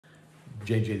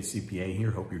JJ the CPA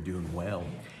here. Hope you're doing well.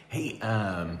 Hey,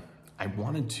 I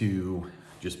wanted to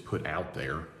just put out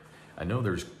there, I know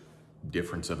there's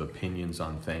difference of opinions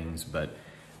on things, but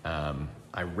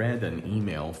I read an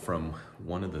email from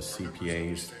one of the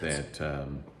CPAs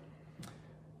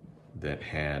that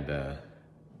had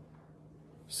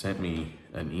sent me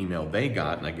an email they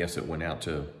got, and I guess it went out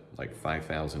to like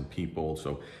 5,000 people.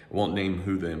 So I won't name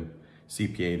who the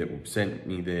CPA that sent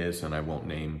me this, and I won't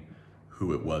name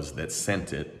who it was that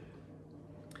sent it.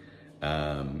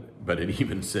 But it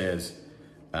even says,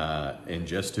 and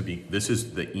just to be, this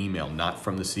is the email, not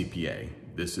from the CPA.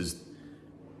 This is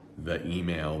the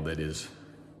email that is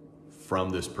from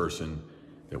this person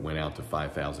that went out to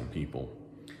 5,000 people.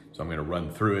 So I'm going to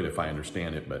run through it if I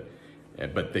understand it,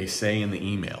 but they say in the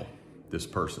email, this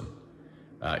person,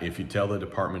 if you tell the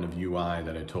Department of UI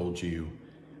that I told you,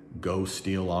 go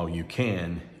steal all you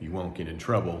can, you won't get in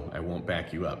trouble, I won't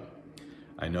back you up.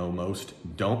 I know most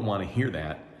don't want to hear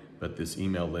that, but this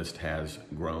email list has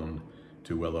grown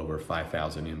to well over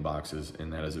 5,000 inboxes,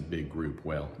 and that is a big group,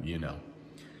 well, you know.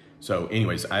 So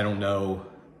anyways, I don't know,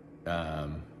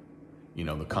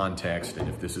 the context, and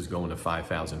if this is going to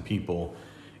 5,000 people,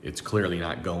 it's clearly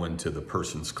not going to the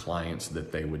person's clients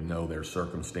that they would know their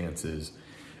circumstances.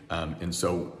 And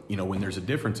so, when there's a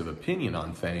difference of opinion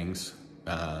on things,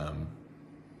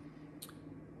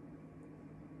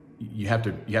 you have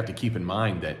to keep in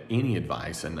mind that any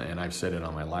advice, and I've said it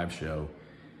on my live show,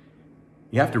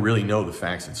 you have to really know the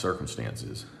facts and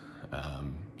circumstances.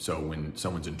 So when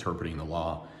someone's interpreting the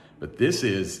law, but this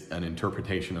is an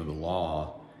interpretation of the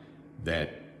law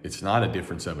that it's not a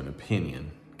difference of an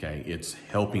opinion, okay? It's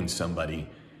helping somebody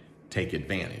take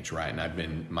advantage, right?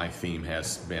 And my theme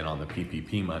has been on the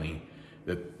PPP money,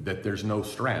 that there's no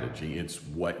strategy. It's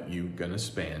what you're gonna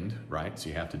spend, right? So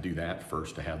you have to do that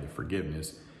first to have the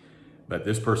forgiveness. But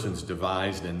this person's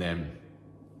devised, and then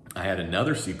I had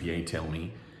another CPA tell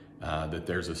me that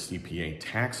there's a CPA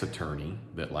tax attorney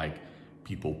that like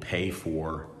people pay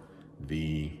for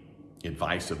the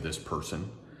advice of this person,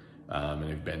 and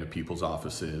they've been to people's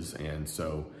offices. And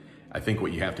so I think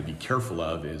what you have to be careful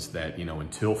of is that,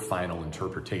 until final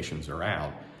interpretations are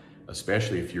out,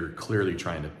 especially if you're clearly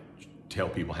trying to tell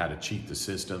people how to cheat the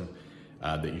system,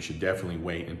 that you should definitely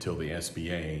wait until the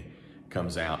SBA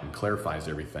comes out and clarifies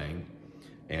everything.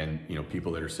 And,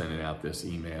 people that are sending out this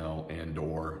email and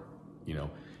or,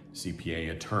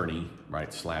 CPA attorney,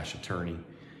 right, / attorney,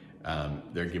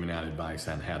 they're giving out advice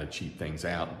on how to cheat things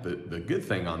out. The good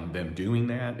thing on them doing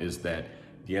that is that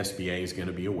the SBA is going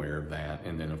to be aware of that,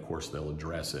 and then of course they'll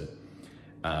address it.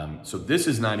 So this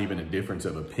is not even a difference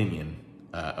of opinion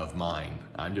of mine.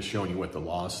 I'm just showing you what the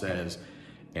law says,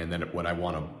 and then what I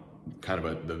want to kind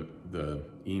of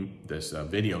this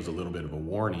video is a little bit of a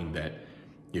warning that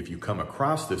if you come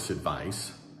across this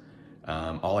advice,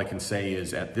 all I can say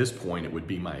is at this point it would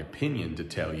be my opinion to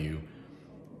tell you,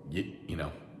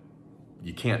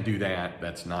 you can't do that.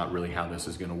 That's not really how this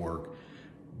is going to work.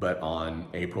 But on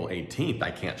April 18th, I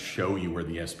can't show you where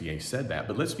the SBA said that.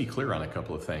 But let's be clear on a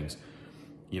couple of things.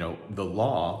 The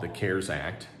law, the CARES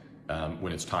Act,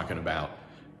 when it's talking about,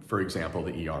 for example,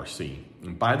 the ERC.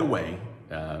 And by the way,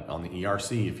 on the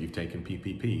ERC, if you've taken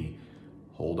PPP,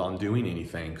 hold on doing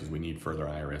anything because we need further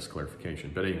IRS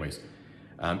clarification. But anyways,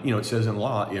 it says in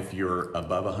law, if you're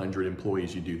above 100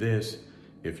 employees, you do this.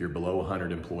 If you're below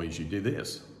 100 employees, you do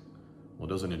this. Well,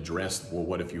 it doesn't address, well,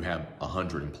 what if you have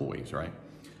 100 employees, right?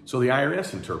 So the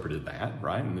IRS interpreted that,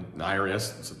 right? And the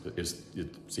IRS,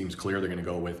 it seems clear they're going to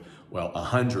go with, well,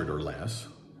 100 or less,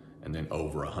 and then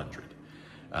over 100.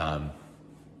 And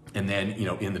then,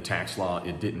 in the tax law,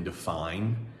 it didn't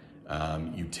define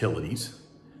utilities.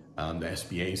 The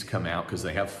SBA's come out because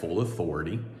they have full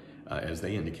authority, as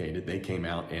they indicated. They came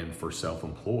out and for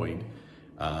self-employed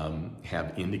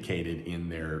have indicated in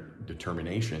their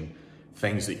determination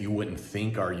things that you wouldn't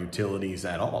think are utilities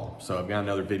at all. So I've got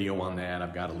another video on that.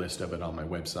 I've got a list of it on my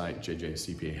website,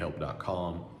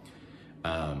 jjcpahelp.com.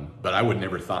 But I would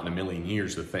never thought in a million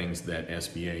years the things that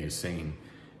SBA is saying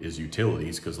is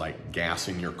utilities, because like gas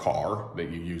in your car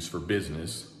that you use for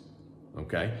business,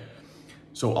 okay?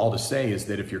 So all to say is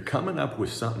that if you're coming up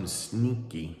with something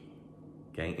sneaky,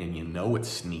 okay, and you know it's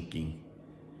sneaky,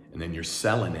 and then you're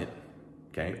selling it,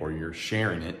 okay, or you're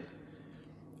sharing it,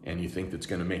 and you think that's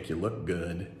going to make you look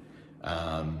good,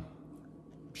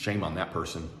 shame on that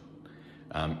person.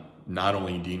 Not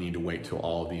only do you need to wait till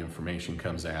all of the information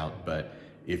comes out, but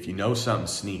if you know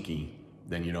something's sneaky,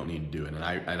 then you don't need to do it. And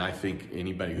I think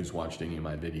anybody who's watched any of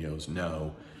my videos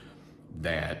know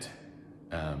that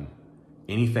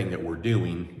anything that we're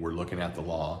doing, we're looking at the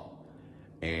law,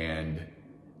 and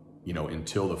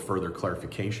until the further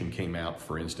clarification came out,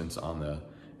 for instance, on the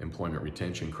employment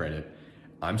retention credit,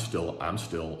 I'm still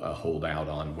a holdout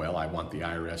on, well, I want the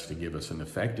IRS to give us an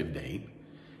effective date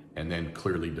and then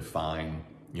clearly define,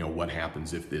 what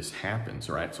happens if this happens,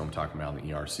 right? So I'm talking about the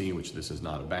ERC, which this is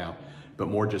not about, but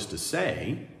more just to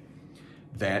say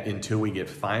that until we get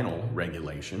final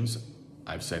regulations,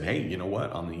 I've said, hey, you know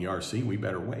what, on the ERC, we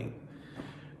better wait.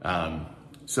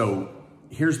 So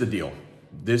here's the deal.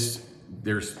 There's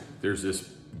this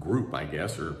group, I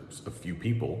guess, or a few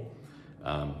people,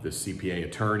 this CPA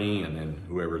attorney and then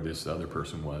whoever this other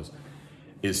person was,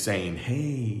 is saying,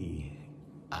 hey,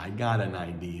 I got an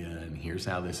idea and here's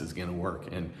how this is gonna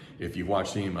work. And if you've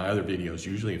watched any of my other videos,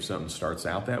 usually if something starts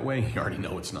out that way, you already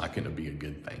know it's not gonna be a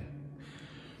good thing.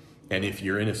 And if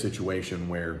you're in a situation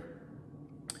where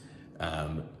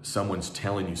someone's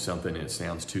telling you something and it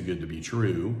sounds too good to be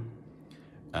true,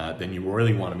 then you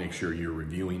really want to make sure you're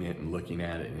reviewing it and looking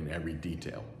at it in every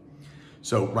detail.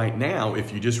 So right now,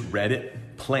 if you just read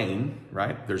it plain,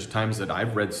 right? There's times that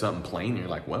I've read something plain and you're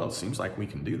like, well, it seems like we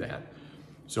can do that.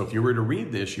 So if you were to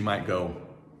read this, you might go,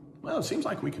 well, it seems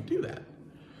like we could do that.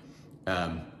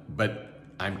 But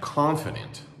I'm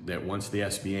confident that once the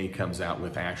SBA comes out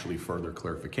with actually further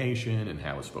clarification and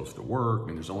how it's supposed to work, I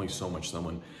mean, there's only so much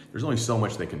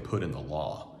they can put in the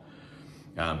law.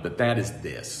 But that is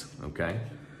this, okay?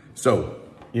 So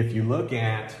if you look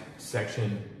at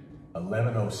section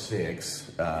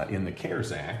 1106 in the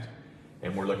CARES Act,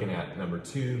 and we're looking at number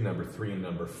 2, number 3, and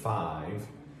number 5,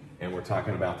 and we're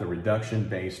talking about the reduction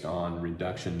based on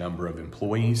reduction number of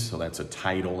employees, so that's a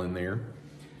title in there.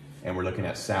 And we're looking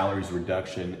at salaries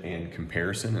reduction and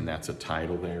comparison, and that's a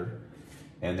title there.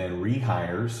 And then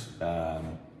rehires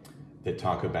that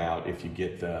talk about if you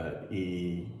get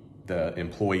the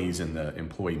employees and the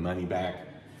employee money back.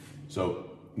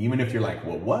 So even if you're like,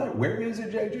 well, what? Where is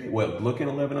it, JJ? Well, look at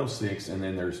 1106, and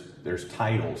then there's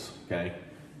titles, okay?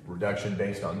 Reduction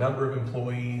based on number of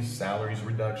employees, salaries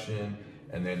reduction,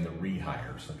 and then the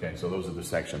rehires, okay? So those are the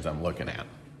sections I'm looking at.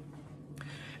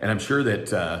 And I'm sure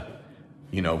that,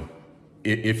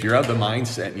 if you're of the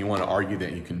mindset and you want to argue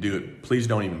that you can do it, please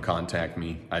don't even contact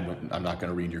me. I'm not going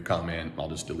to read your comment. I'll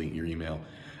just delete your email.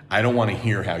 I don't want to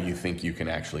hear how you think you can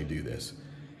actually do this,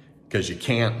 because you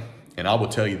can't. And I will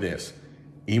tell you this,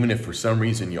 even if for some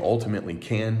reason you ultimately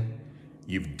can,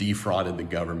 you've defrauded the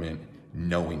government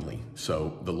knowingly.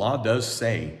 So the law does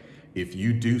say if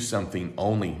you do something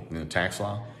only in the tax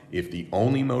law, if the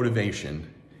only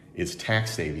motivation is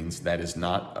tax savings, that is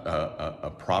not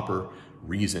a proper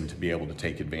reason to be able to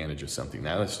take advantage of something.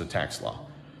 Now that's the tax law.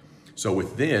 So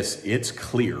with this, it's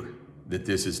clear that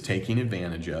this is taking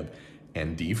advantage of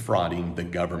and defrauding the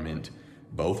government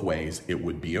both ways. It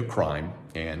would be a crime,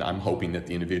 and I'm hoping that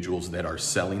the individuals that are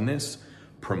selling this,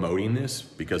 promoting this,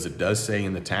 because it does say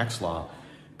in the tax law,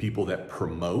 people that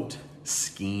promote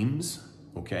schemes,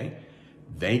 okay,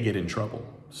 they get in trouble.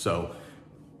 So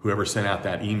whoever sent out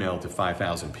that email to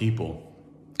 5,000 people,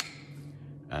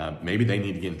 maybe they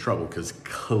need to get in trouble, because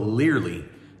clearly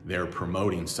they're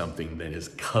promoting something that is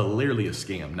clearly a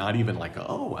scam. Not even like,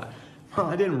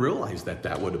 I didn't realize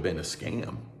that would have been a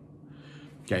scam.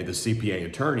 Okay, the CPA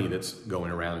attorney that's going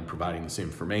around and providing this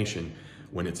information,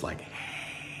 when it's like,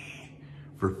 hey,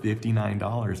 for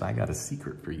 $59, I got a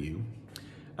secret for you.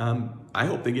 I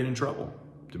hope they get in trouble,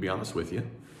 to be honest with you.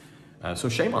 So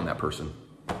shame on that person.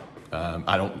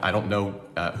 I don't know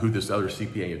who this other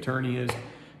CPA attorney is,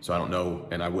 so I don't know,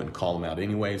 and I wouldn't call him out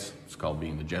anyways. It's called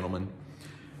being the gentleman.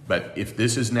 But if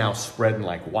this is now spreading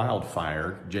like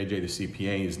wildfire, JJ the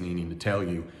CPA is needing to tell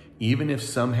you, even if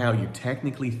somehow you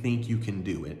technically think you can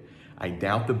do it, I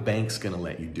doubt the bank's gonna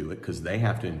let you do it, because they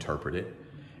have to interpret it.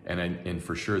 And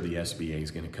for sure the SBA is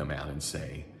gonna come out and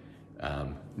say,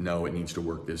 no, it needs to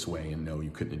work this way, and no, you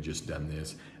couldn't have just done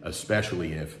this,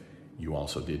 especially if you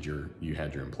also you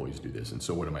had your employees do this. And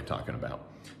so what am I talking about?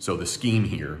 So the scheme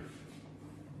here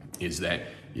is that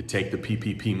you take the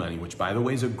PPP money, which by the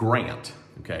way is a grant,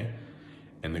 okay?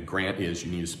 And the grant is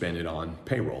you need to spend it on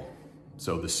payroll.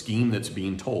 So the scheme that's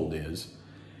being told is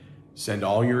send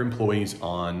all your employees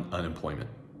on unemployment.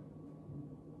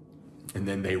 And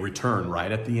then they return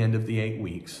right at the end of the 8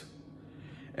 weeks.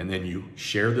 And then you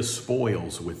share the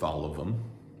spoils with all of them,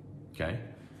 okay?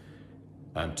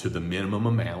 To the minimum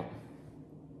amount.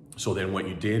 So then what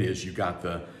you did is you got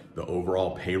the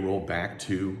overall payroll back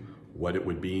to what it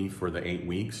would be for the 8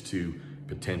 weeks to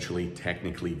potentially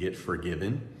technically get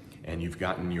forgiven. And you've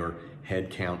gotten your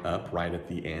head count up right at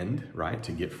the end, right,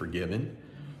 to get forgiven.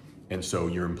 And so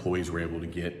your employees were able to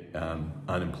get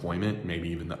unemployment, maybe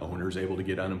even the owner's able to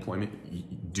get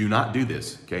unemployment. Do not do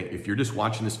this, okay? If you're just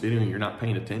watching this video and you're not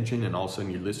paying attention and all of a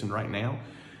sudden you listen right now,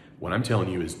 What I'm telling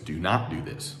you is do not do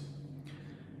this.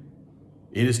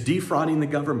 It is defrauding the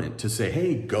government to say,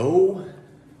 hey, go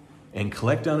and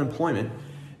collect unemployment,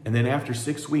 and then after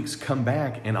 6 weeks come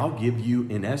back and I'll give you,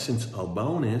 in essence, a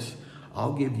bonus.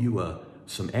 I'll give you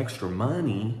some extra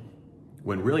money,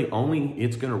 when really only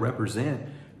it's going to represent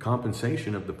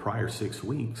compensation of the prior 6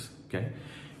 weeks, okay?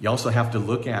 You also have to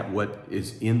look at what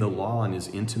is in the law, and is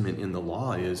intimate in the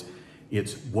law is,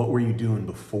 it's what were you doing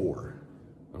before,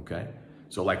 okay?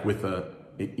 So like with the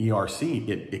ERC,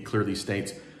 it clearly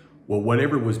states, well,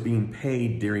 whatever was being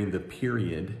paid during the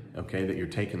period, okay, that you're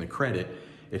taking the credit,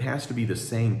 it has to be the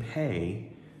same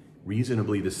pay,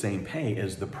 reasonably the same pay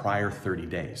as the prior 30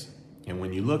 days. And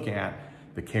when you look at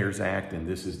the CARES Act, and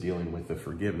this is dealing with the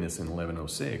forgiveness in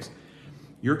 1106,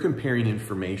 you're comparing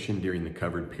information during the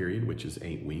covered period, which is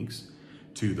 8 weeks,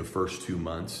 to the first 2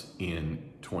 months in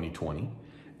 2020.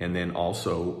 And then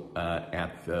also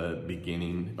at the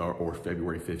beginning or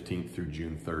February 15th through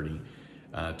June 30,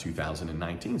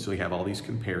 2019. So you have all these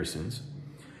comparisons.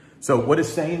 So what it's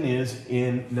saying is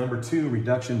in number 2,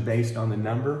 reduction based on the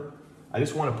number, I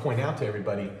just want to point out to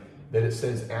everybody that it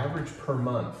says average per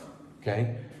month,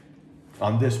 okay,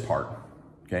 on this part,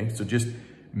 okay? So just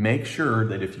make sure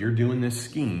that if you're doing this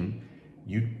scheme,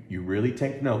 you really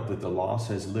take note that the law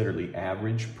says literally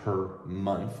average per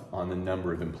month on the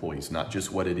number of employees, not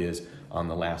just what it is on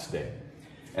the last day.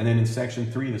 And then in section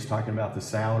 3, that's talking about the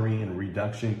salary and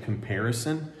reduction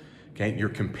comparison. Okay, you're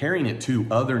comparing it to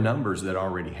other numbers that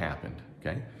already happened,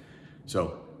 okay?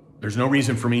 So there's no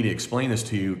reason for me to explain this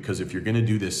to you, because if you're gonna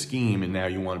do this scheme and now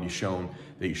you wanna be shown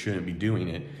that you shouldn't be doing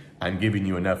it, I'm giving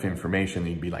you enough information that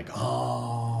you'd be like,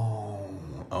 oh,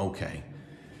 okay.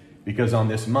 Because on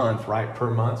this month, right,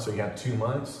 per month, so you have 2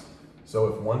 months. So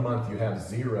if 1 month you have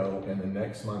 0 and the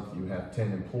next month you have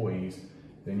 10 employees,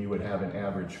 then you would have an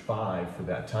average 5 for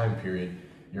that time period.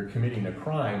 You're committing a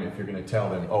crime if you're gonna tell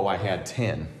them, oh, I had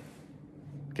 10.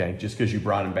 Okay, just because you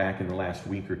brought them back in the last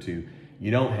week or two,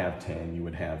 you don't have 10, you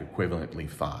would have equivalently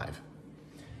 5.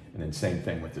 And then same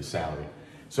thing with the salary.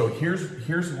 So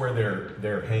here's where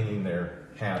they're hanging their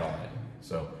hat on it.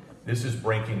 So this is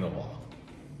breaking the law.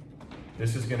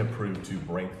 This is going to prove to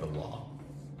break the law.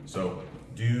 So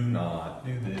do not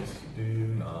do this, do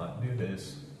not do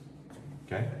this,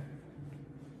 okay?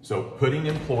 So putting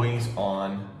employees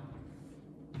on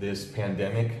this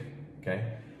pandemic,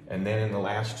 okay? And then in the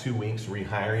last 2 weeks,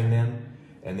 rehiring them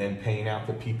and then paying out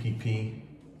the PPP,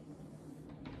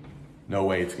 no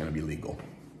way it's going to be legal.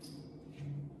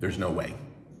 There's no way.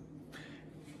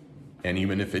 And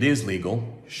even if it is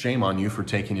legal, shame on you for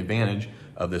taking advantage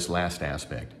of this last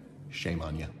aspect. Shame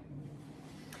on you.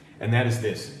 And that is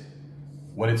this.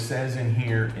 What it says in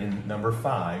here in number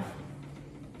 5,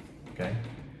 okay,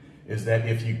 is that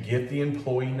if you get the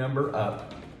employee number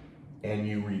up and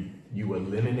you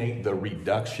eliminate the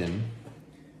reduction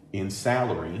in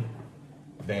salary,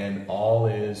 then all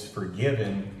is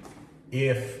forgiven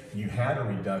if you had a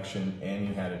reduction and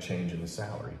you had a change in the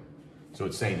salary. So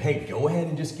it's saying, hey, go ahead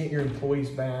and just get your employees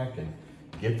back and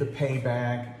get the pay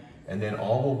back, and then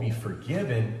all will be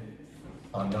forgiven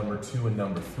on number 2 and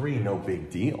number 3, no big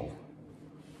deal.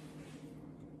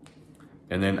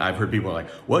 And then I've heard people like,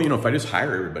 well, you know, if I just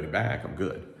hire everybody back, I'm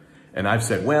good. And I've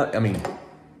said, well, I mean,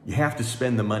 you have to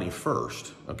spend the money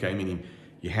first, okay? Meaning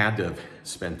you had to have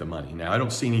spent the money. Now, I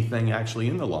don't see anything actually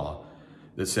in the law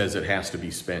that says it has to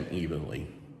be spent evenly.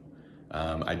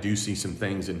 I do see some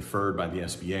things inferred by the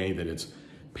SBA that it's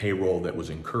payroll that was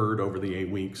incurred over the 8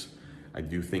 weeks. I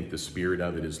do think the spirit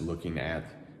of it is looking at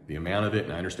the amount of it,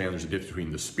 and I understand there's a difference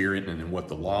between the spirit and then what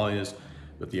the law is,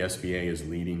 but the SBA is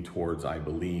leading towards, I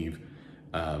believe,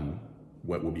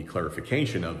 what will be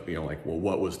clarification of, you know, like, well,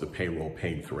 what was the payroll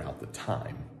paid throughout the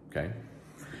time, okay?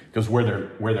 Because where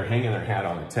they're hanging their hat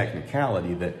on a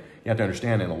technicality, that you have to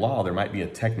understand in the law, there might be a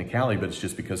technicality, but it's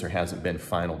just because there hasn't been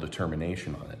final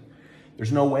determination on it.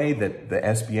 There's no way that the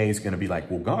SBA is going to be like,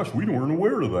 well, gosh, we weren't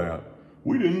aware of that.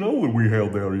 We didn't know that we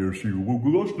held that issue. Well,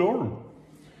 gosh darn.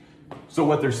 So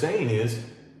what they're saying is,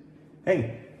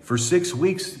 hey, for 6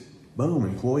 weeks, boom,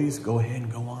 employees, go ahead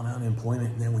and go on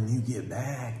unemployment. And then when you get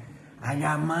back, I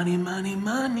got money, money,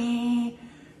 money.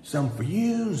 Some for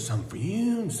you, some for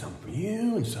you, and some for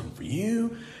you, and some for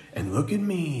you. And look at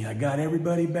me, I got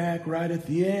everybody back right at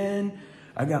the end.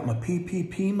 I got my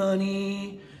PPP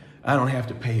money. I don't have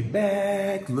to pay it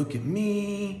back. Look at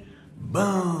me.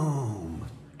 Boom.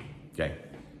 Okay.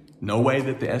 No way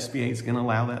that the SBA is going to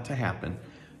allow that to happen.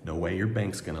 No way your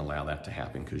bank's going to allow that to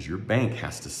happen, because your bank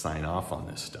has to sign off on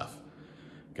this stuff.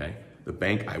 Okay. The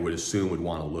bank, I would assume, would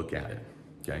want to look at it.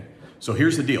 Okay. So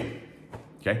here's the deal.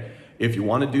 Okay. If you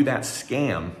want to do that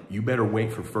scam, you better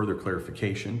wait for further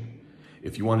clarification.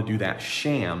 If you want to do that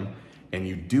sham and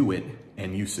you do it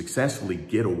and you successfully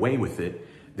get away with it,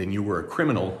 then you were a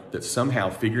criminal that somehow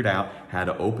figured out how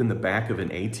to open the back of an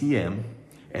ATM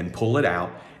and pull it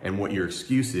out. And what your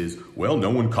excuse is, well, no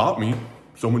one caught me.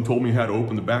 Someone told me how to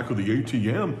open the back of the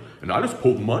ATM and I just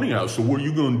pulled the money out. So what are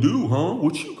you gonna do, huh?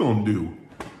 What you gonna do?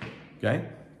 Okay?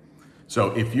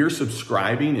 So if you're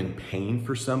subscribing and paying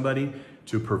for somebody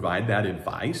to provide that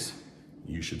advice,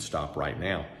 you should stop right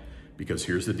now. Because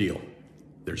here's the deal.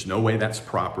 There's no way that's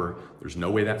proper. There's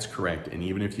no way that's correct. And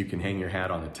even if you can hang your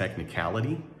hat on a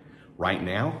technicality, right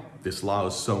now, this law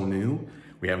is so new,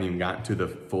 we haven't even gotten to the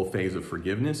full phase of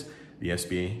forgiveness. The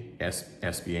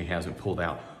SBA hasn't pulled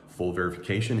out full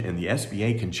verification, and the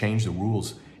SBA can change the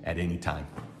rules at any time.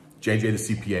 JJ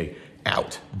the CPA,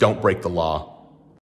 out. Don't break the law.